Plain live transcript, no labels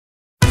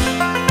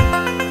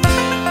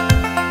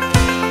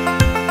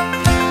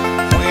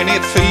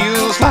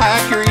feels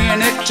like you're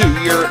in it to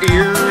your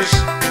ears,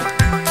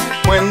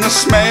 when the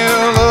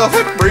smell of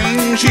it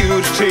brings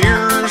you to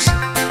tears.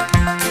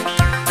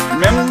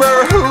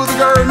 Remember who the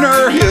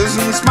gardener is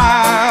and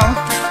smile.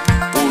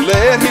 Oh,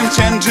 let him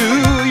tend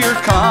to your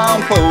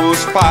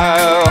compost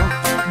pile.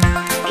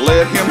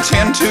 Let him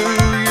tend to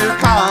your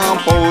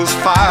compost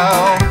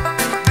pile.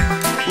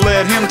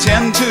 Let him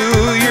tend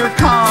to your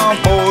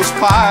compost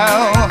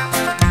pile.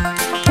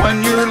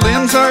 When your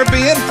limbs are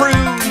being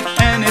pruned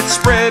and it's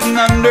spreading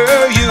under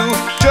you,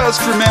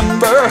 just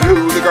remember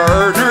who the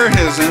gardener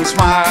is and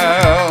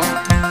smile.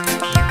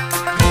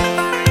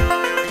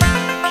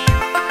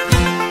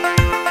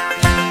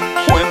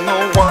 When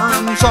the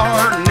worms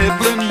are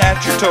nibbling at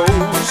your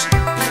toes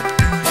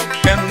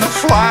and the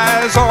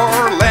flies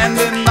are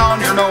landing on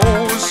your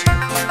nose,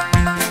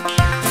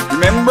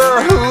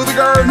 remember who the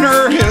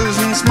gardener is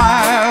and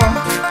smile.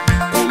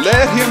 Oh,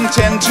 let him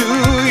tend to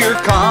your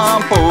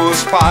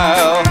compost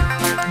pile.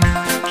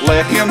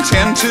 Let him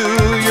tend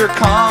to your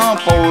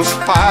compost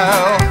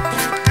pile.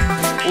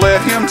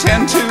 Let him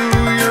tend to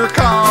your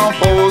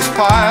compost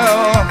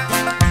pile.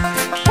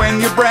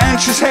 When your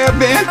branches have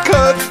been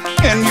cut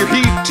and you're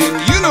heaped in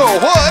you know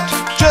what,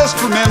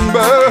 just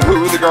remember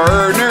who the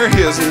gardener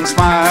is and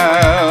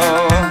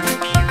smile.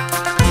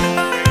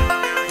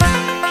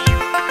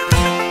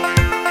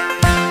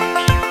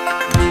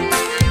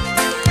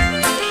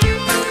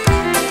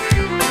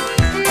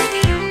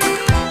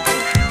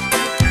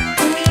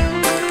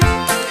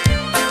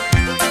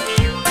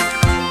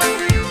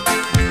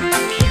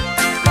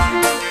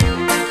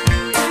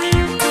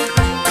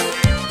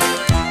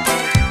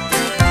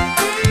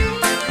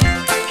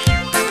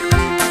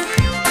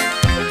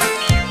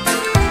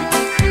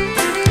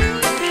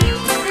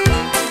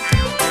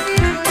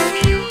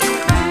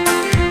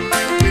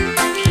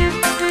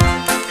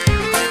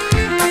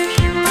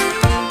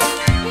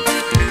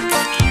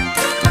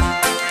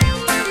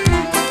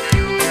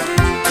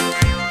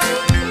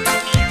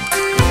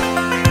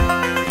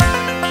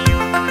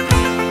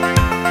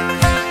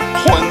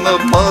 The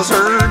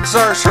buzzards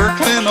are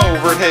circling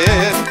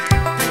overhead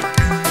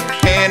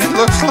and it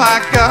looks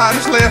like God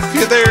has left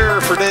you there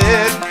for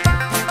dead.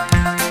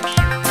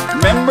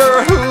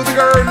 Remember who the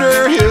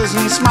gardener is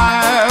and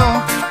smile.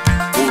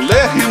 Oh,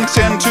 let him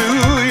tend to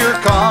your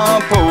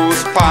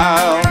compost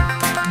pile.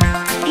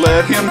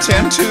 Let him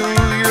tend to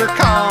your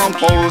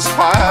compost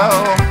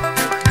pile.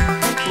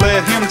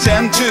 Let him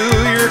tend to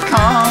your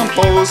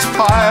compost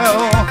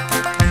pile.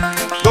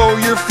 Though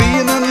you're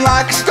feeling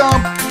like a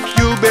stump,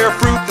 you'll bear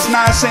fruit that's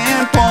nice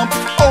and plump.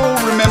 Oh,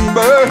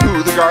 remember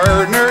who the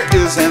gardener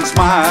is and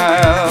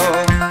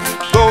smile.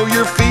 Though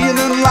you're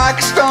feeling like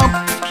a stump,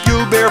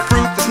 you'll bear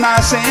fruit that's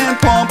nice and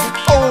plump.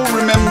 Oh,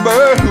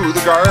 remember who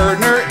the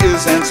gardener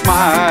is and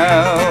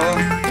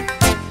smile.